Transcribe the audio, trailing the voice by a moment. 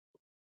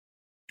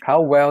How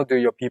well do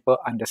your people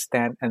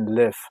understand and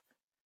live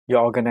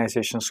your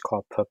organization's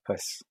core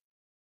purpose?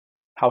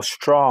 How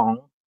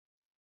strong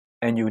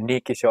and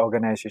unique is your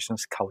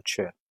organization's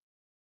culture?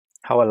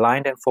 How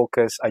aligned and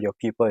focused are your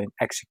people in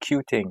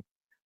executing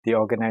the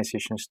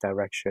organization's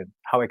direction?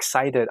 How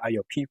excited are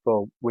your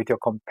people with your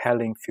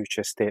compelling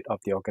future state of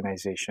the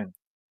organization?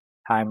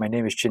 Hi, my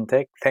name is Chin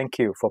Teik. Thank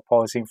you for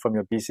pausing from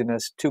your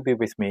busyness to be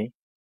with me,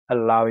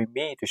 allowing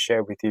me to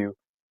share with you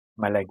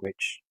my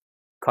language,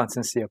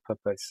 Constancy of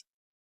Purpose.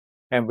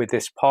 And with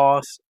this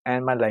pause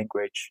and my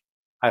language,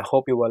 I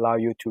hope it will allow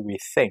you to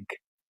rethink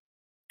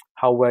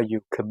how well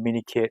you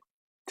communicate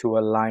to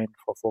align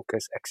for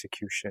focused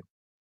execution.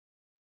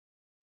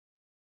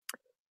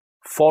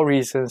 4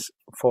 reasons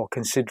for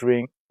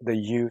considering the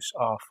use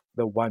of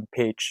the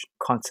one-page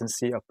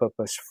Constancy of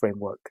Purpose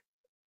framework.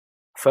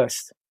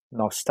 First,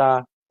 North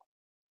Star.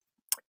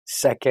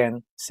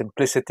 Second,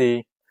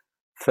 simplicity.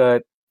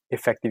 Third,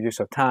 effective use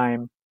of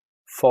time.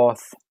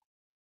 Fourth,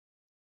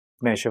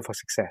 measure for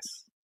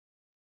success.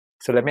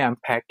 So let me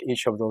unpack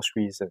each of those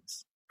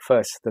reasons.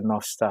 First, the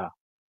North Star.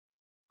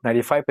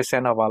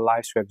 95% of our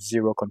lives we have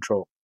zero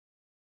control.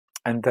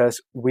 And thus,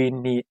 we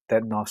need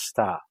that North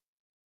Star,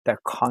 that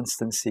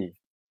constancy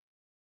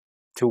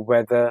to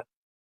weather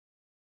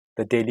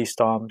the daily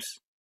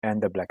storms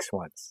and the black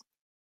swans.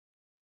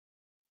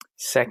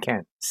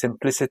 Second,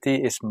 simplicity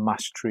is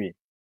mastery.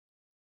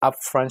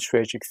 Upfront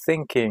strategic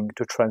thinking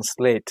to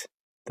translate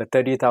the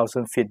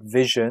 30,000 feet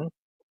vision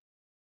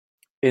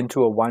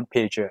into a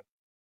one-pager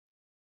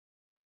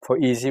for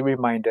easy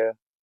reminder,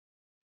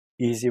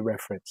 easy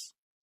reference.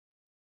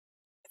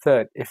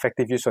 Third,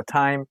 effective use of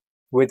time.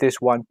 With this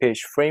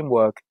one-page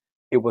framework,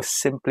 it will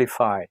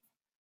simplify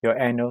your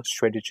annual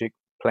strategic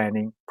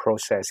planning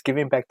process,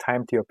 giving back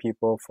time to your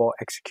people for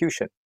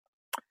execution.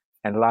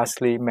 And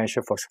lastly,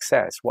 measure for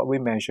success. What we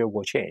measure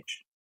will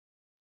change.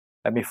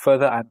 Let me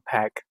further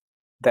unpack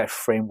that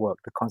framework,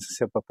 the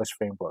Constancy of Purpose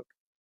framework.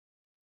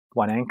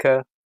 1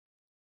 anchor,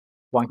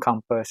 1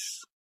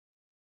 compass,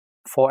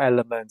 4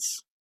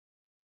 elements,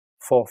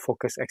 4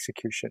 focus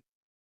execution.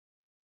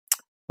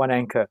 1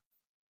 anchor.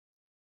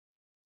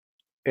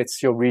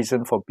 It's your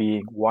reason for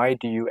being. Why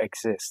do you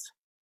exist?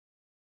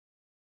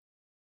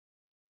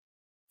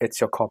 It's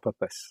your core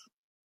purpose.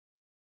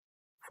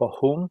 For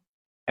whom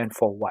and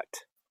for what?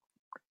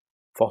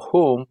 For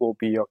whom will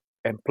be your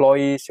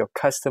employees, your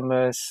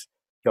customers,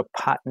 your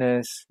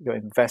partners, your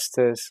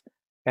investors,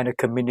 and the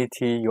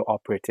community you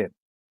operate in.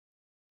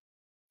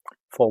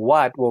 For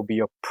what will be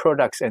your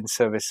products and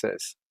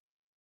services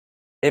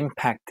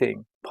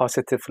impacting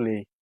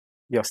positively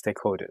your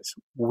stakeholders.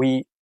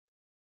 We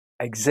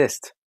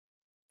exist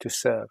to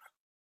serve.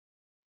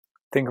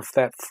 Think of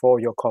that for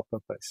your core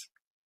purpose.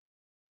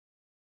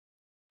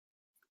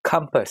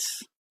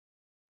 Compass,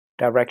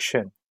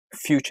 direction,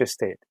 future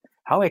state.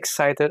 How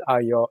excited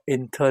are your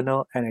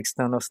internal and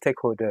external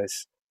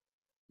stakeholders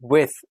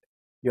with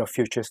your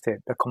future state,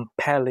 the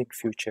compelling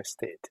future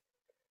state,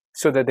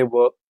 so that they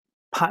will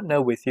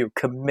partner with you,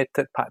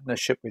 committed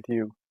partnership with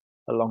you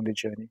along the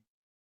journey.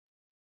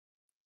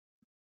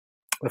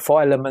 The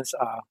 4 elements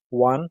are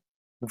 1,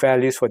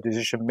 values for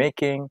decision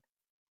making,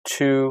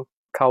 2,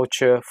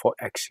 culture for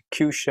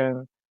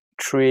execution,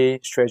 3,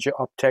 strategic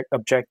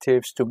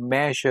objectives to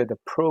measure the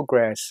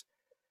progress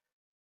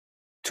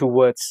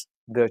towards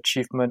the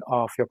achievement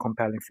of your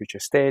compelling future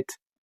state,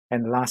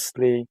 and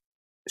lastly,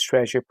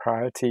 strategic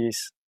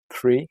priorities,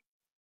 3,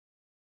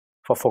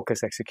 for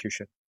focused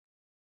execution.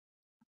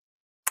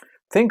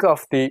 Think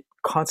of the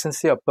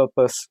Constancy of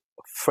Purpose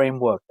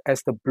framework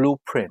as the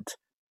blueprint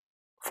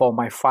for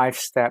my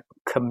 5-step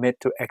commit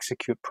to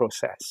execute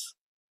process.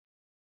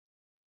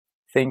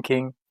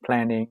 Thinking,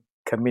 planning,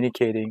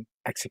 communicating,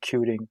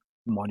 executing,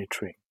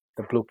 monitoring,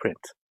 the blueprint.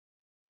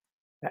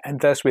 And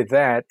thus with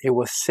that, it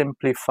will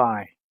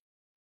simplify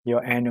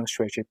your annual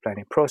strategic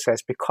planning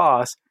process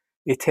because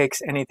it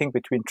takes anything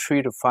between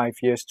 3 to 5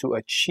 years to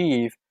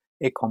achieve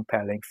a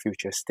compelling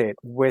future state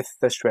with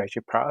the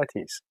strategic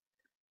priorities.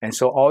 And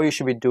so all you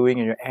should be doing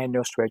in your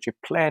annual strategic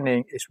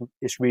planning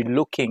is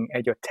relooking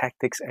at your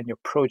tactics and your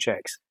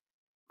projects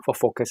for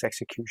focused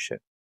execution,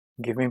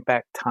 giving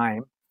back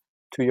time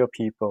to your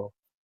people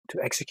to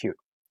execute.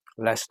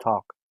 Less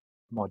talk,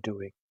 more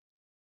doing.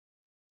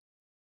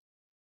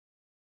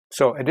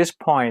 So at this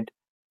point,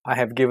 I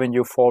have given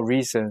you 4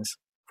 reasons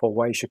for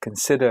why you should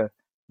consider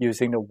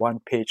using the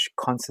one-page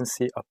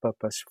Constancy of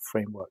Purpose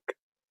framework.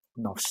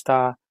 North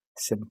Star,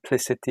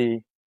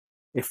 simplicity,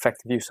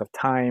 effective use of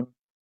time,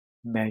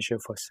 measure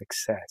for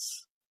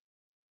success.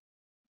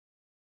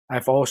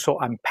 I've also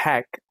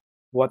unpacked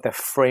what the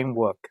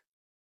framework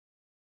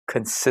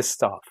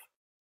consists of.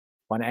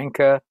 1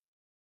 anchor,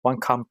 1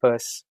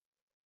 compass,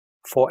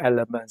 4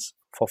 elements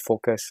for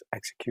focused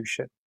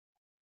execution.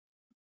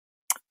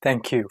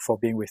 Thank you for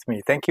being with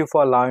me. Thank you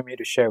for allowing me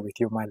to share with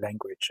you my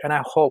language. And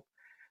I hope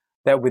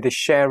that with the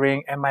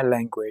sharing and my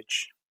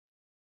language,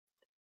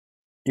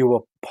 you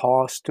will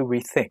pause to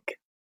rethink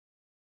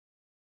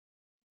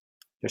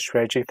your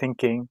strategy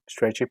thinking,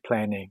 strategy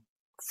planning,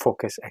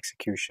 focus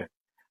execution.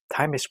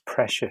 Time is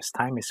precious.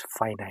 Time is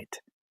finite.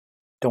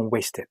 Don't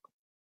waste it.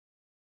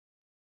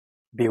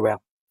 Be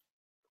well.